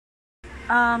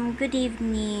Good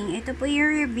evening. Ito po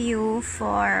yung review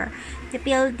for the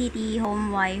Pldt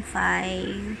home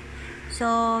wifi. So,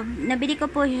 nabili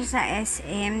ko po siya sa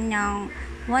SM ng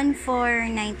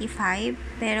 1,495,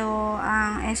 pero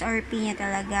ang SRP niya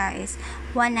talaga is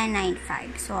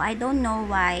 1,995. So, I don't know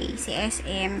why si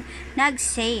SM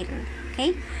nag-sale.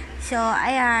 Okay? So,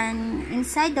 ayan,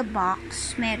 inside the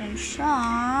box, meron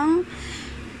siyang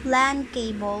LAN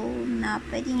cable na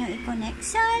pwede nyo i-connect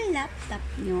sa laptop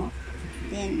nyo.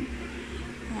 Then,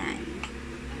 yan.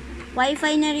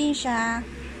 Wi-Fi na rin siya.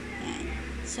 Yan.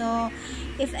 So,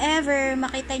 if ever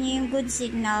makita nyo yung good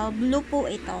signal, blue po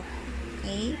ito.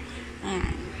 Okay?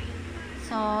 Yan.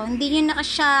 So, hindi nyo na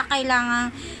siya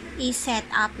kailangan i-set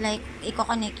up, like,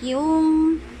 i-connect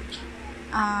yung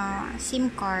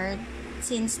SIM card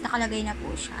since nakalagay na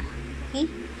po siya.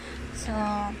 Okay? So,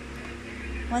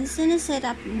 once na set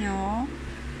up nyo,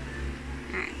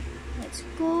 let's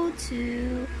go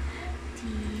to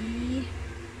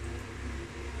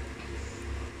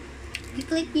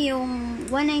i-click nyo yung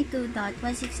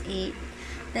 192.168.1.1.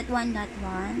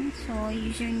 So,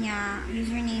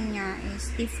 username niya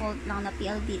is default lang na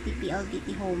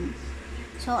PLDT home.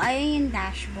 So, ayun yung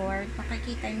dashboard.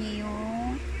 Makikita nyo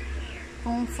yung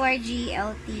kung 4G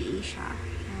LTE siya.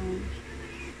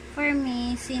 For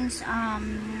me, since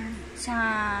sa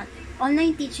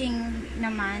online teaching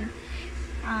naman,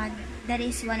 that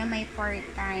is one of my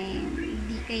part-time.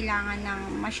 Hindi kailangan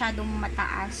ng masyadong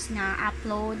mataas na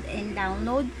upload and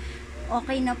download.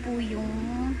 Okay na po yung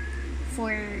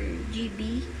 4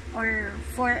 GB or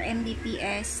 4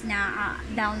 Mbps na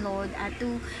download at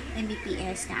 2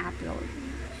 Mbps na upload.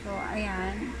 So,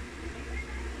 ayan.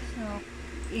 So,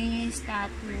 yun yung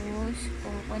status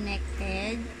kung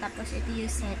connected. Tapos, ito yung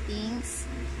settings.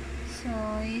 So,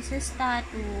 yung sa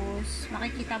status,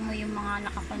 makikita mo yung mga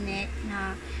nakakonect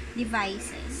na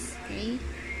devices. Okay?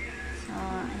 So,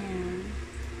 ayan.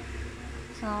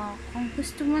 So, kung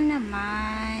gusto mo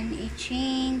naman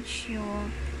i-change yung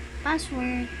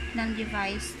password ng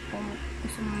device kung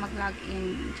gusto mo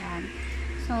mag-login dyan.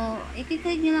 So,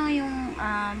 i-click nyo lang yung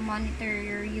monitor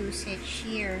your usage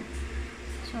here.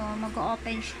 So,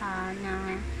 mag-open siya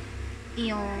na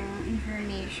yung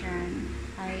information.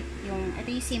 Like, ito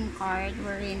yung SIM card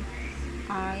wherein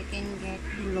you can get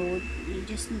the load. You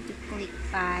just need to click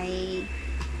buy.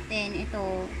 Then,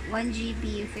 ito, 1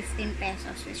 GB, 15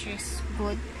 pesos, which is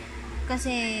good.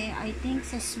 Kasi, I think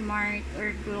sa Smart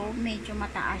or Globe, medyo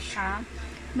mataas siya.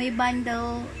 May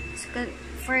bundle.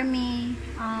 For me,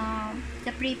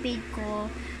 the prepaid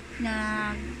ko,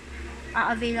 na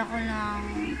avail ako ng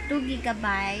 2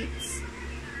 gigabytes.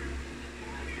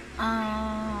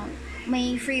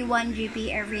 May free 1 GB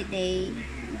every day.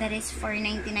 That is for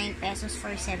 99 pesos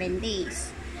for 7 days.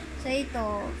 So,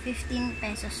 ito, 15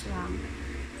 pesos lang.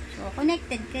 So,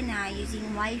 connected ka na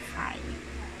using wifi.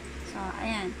 So,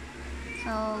 ayan.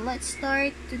 So, let's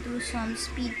start to do some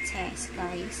speed test,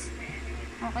 guys.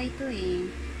 Okay to eh.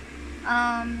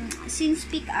 Since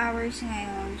peak hours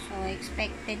ngayon, so,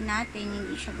 expected natin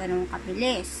hindi siya ganun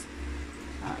kabilis.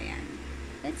 So, ayan.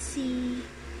 Let's see.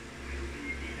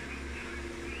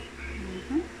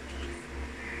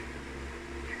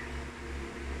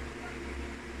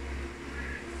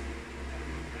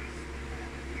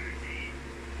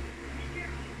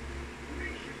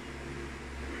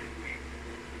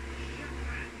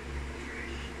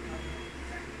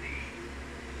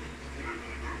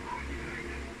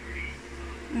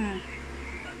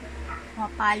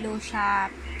 Pumapalo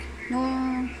siya.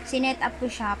 Nung sinet up ko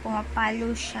siya,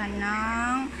 pumapalo siya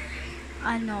ng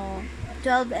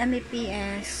 12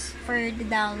 Mbps for the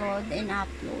download and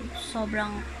upload.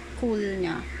 Sobrang cool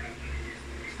niya.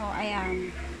 So, ayan.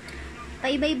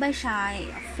 Paiba-iba siya.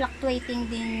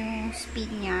 Fluctuating din yung speed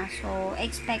niya. So,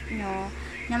 expect nyo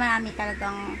na marami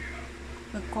talagang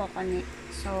magko-connect.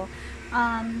 So,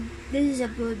 this is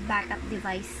a good backup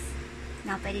device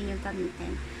na pwede nyo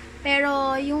gamitin.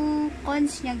 Pero, yung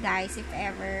cons niya, guys, if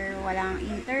ever walang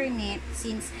internet,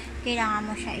 since kailangan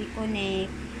mo siya i-connect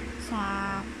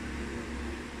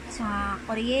sa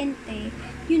kuryente,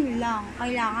 yun lang.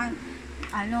 Kailangan,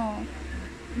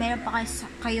 meron pa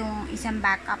kayong isang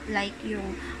backup like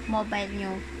yung mobile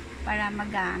nyo para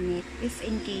magamit if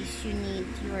in case you need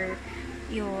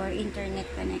your internet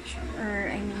connection.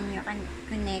 Or, I mean, you can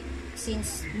connect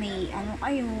since may,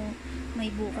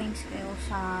 may bookings kayo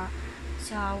sa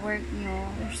work nyo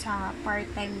or sa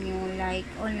part-time nyo like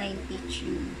online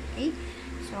teaching. Okay?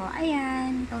 So,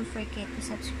 ayan. Don't forget to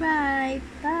subscribe.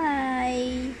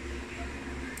 Bye!